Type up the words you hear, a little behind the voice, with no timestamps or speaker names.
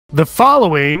The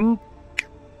following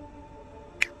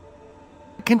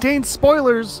contains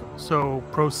spoilers, so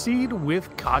proceed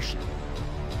with caution.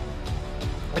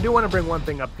 I do want to bring one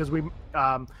thing up because we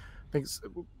think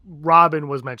Robin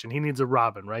was mentioned. He needs a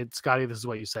Robin, right? Scotty, this is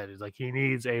what you said. It's like he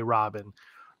needs a Robin.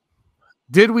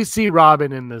 Did we see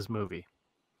Robin in this movie?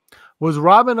 Was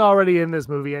Robin already in this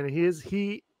movie? And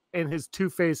he in his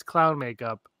two-faced clown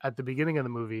makeup at the beginning of the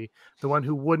movie, the one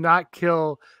who would not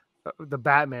kill the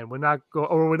Batman, would not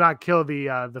kill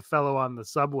the fellow on the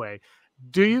subway.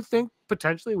 Do you think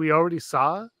potentially we already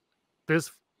saw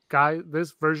this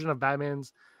version of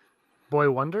Batman's Boy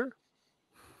Wonder?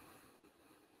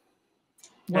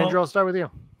 Well, Andrew, I'll start with you.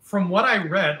 From what I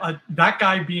read, that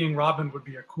guy being Robin would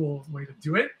be a cool way to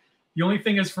do it. The only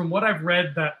thing is, from what I've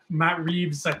read, that Matt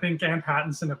Reeves, I think, and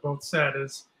Pattinson have both said,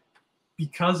 is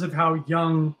because of how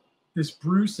young this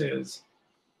Bruce is,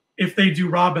 if they do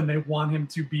Robin, they want him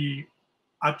to be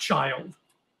a child.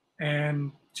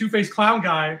 And Two-Faced Clown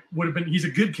guy would have been, he's a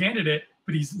good candidate,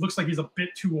 but he looks like he's a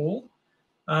bit too old.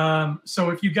 So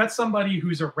if you get somebody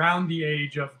who's around the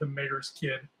age of the mayor's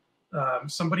kid,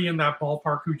 somebody in that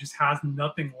ballpark who just has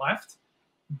nothing left,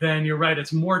 then you're right.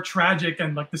 It's more tragic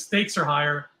and like the stakes are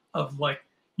higher of like,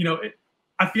 you know,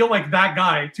 I feel like that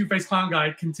guy, Two-Faced Clown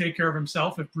guy, can take care of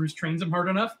himself if Bruce trains him hard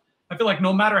enough. I feel like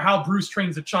no matter how Bruce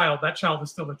trains a child, that child is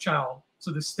still a child.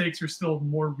 So the stakes are still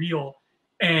more real.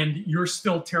 And you're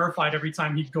still terrified every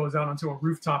time he goes out onto a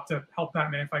rooftop to help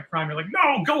Batman fight crime. You're like,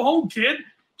 no, go home, kid.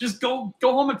 Just go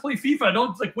home and play FIFA.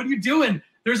 Don't, like, what are you doing?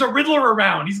 There's a Riddler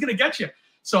around. He's going to get you.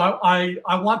 So I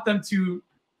want them to,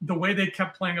 the way they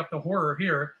kept playing up the horror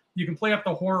here, you can play up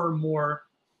the horror more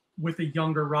with a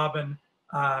younger Robin,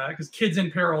 because kids in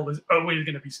peril is always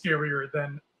going to be scarier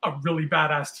than a really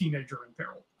badass teenager in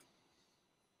peril.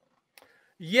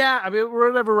 Yeah, I mean,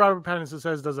 whatever Robert Pattinson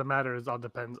says doesn't matter. It all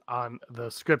depends on the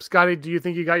script. Scotty, do you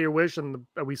think you got your wish and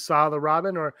we saw the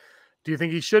Robin, or do you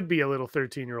think he should be a little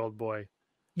 13-year-old boy?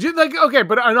 Do you, like, okay,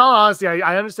 but in all honesty,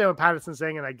 I understand what Pattinson's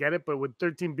saying and I get it, but would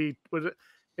 13 be,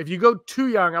 if you go too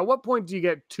young, at what point do you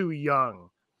get too young?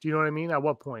 Do you know what I mean? At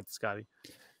what point, Scotty?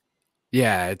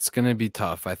 Yeah, it's going to be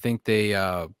tough. I think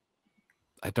I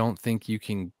don't think you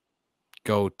can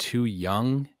go too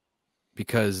young,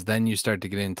 because then you start to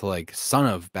get into like Son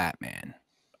of Batman.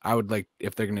 I would like,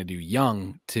 if they're going to do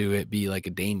young, to it be like a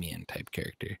Damian type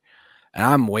character. And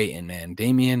I'm waiting, man.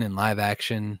 Damian in live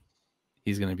action,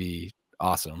 he's going to be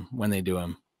awesome when they do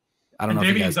him. I don't know.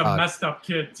 Damian's a messed up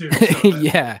kid too. So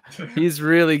yeah, he's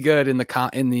really good in the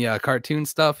cartoon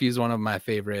stuff. He's one of my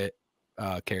favorite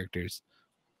characters.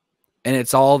 And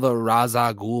it's all the Ra's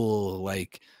al Ghul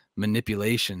like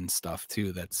manipulation stuff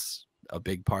too. That's a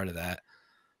big part of that.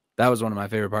 That was one of my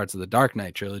favorite parts of the Dark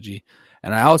Knight trilogy.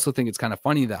 And I also think it's kind of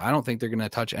funny that I don't think they're going to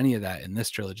touch any of that in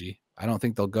this trilogy. I don't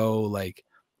think they'll go like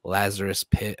Lazarus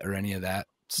Pit or any of that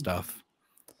stuff.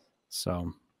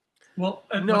 So, well,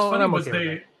 what's funny was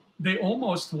they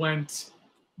almost went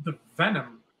the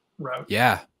Venom route.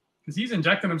 Yeah. Because he's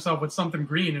injecting himself with something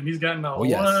green and he's getting a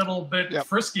little bit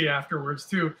frisky afterwards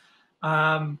too.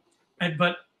 But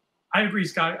I agree,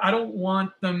 Scott. I don't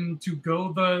want them to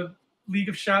go the League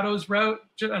of Shadows route,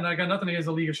 and I got nothing against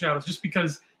the League of Shadows, just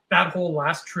because that whole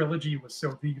last trilogy was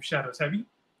so League of Shadows heavy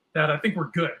that I think we're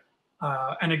good.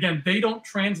 And again, they don't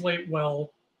translate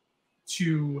well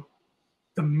to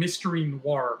the mystery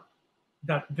noir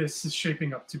that this is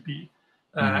shaping up to be.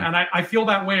 And I feel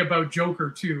that way about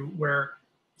Joker too, where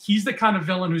he's the kind of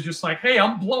villain who's just like, hey,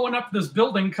 I'm blowing up this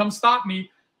building, come stop me.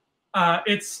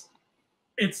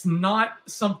 It's not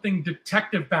something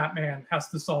Detective Batman has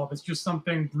to solve. It's just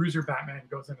something Bruiser Batman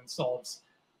goes in and solves.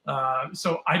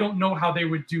 So I don't know how they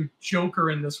would do Joker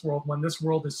in this world when this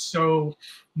world is so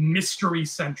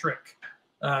mystery-centric.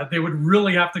 They would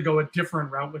really have to go a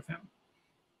different route with him.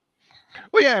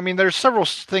 Well, yeah, I mean, there's several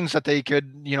things that they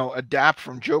could, adapt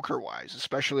from Joker-wise,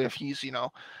 especially if he's,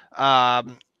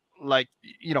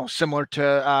 similar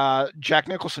to Jack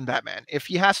Nicholson Batman. If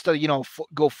he has to,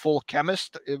 go full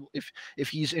chemist, if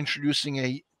he's introducing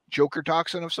a Joker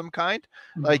toxin of some kind,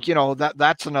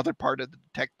 that's another part of the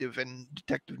detective and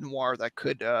detective noir that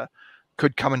could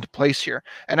come into place here.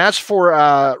 And as for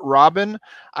Robin,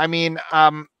 I mean,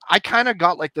 I kind of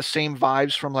got like the same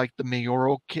vibes from like the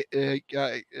mayoral kid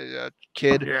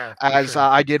as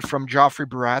I did from Joffrey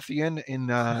Baratheon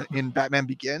in Batman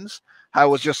Begins. I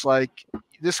was just like,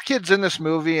 this kid's in this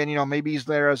movie, and maybe he's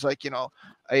there as like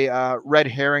a red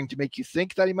herring to make you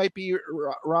think that he might be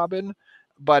Robin,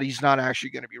 but he's not actually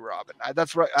going to be Robin.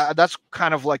 That's right. That's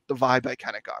kind of like the vibe I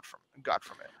kind of got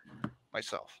from it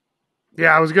myself.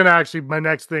 Yeah, I was gonna actually my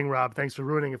next thing, Rob. Thanks for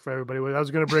ruining it for everybody. I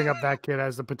was gonna bring up that kid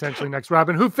as the potentially next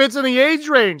Robin, who fits in the age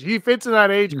range. He fits in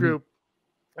that age group.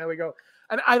 There we go.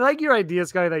 And I like your idea,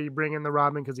 Sky, that you bring in the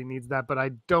Robin because he needs that, but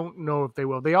I don't know if they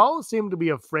will. They all seem to be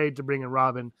afraid to bring in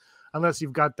Robin unless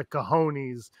you've got the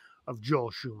cojones of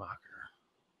Joel Schumacher.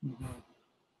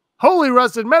 Holy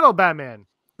rusted metal, Batman.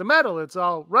 The metal, it's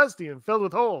all rusty and filled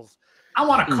with holes. I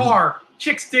want a car.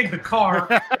 Chicks dig the car.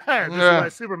 This is why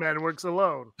Superman works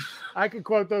alone. I could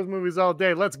quote those movies all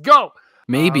day. Let's go.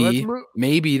 Maybe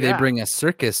Yeah. they bring a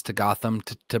circus to Gotham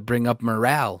to bring up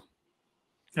morale.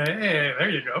 Hey, there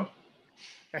you go.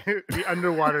 The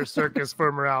underwater circus for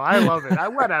morale. I love it.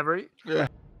 Whatever. Yeah.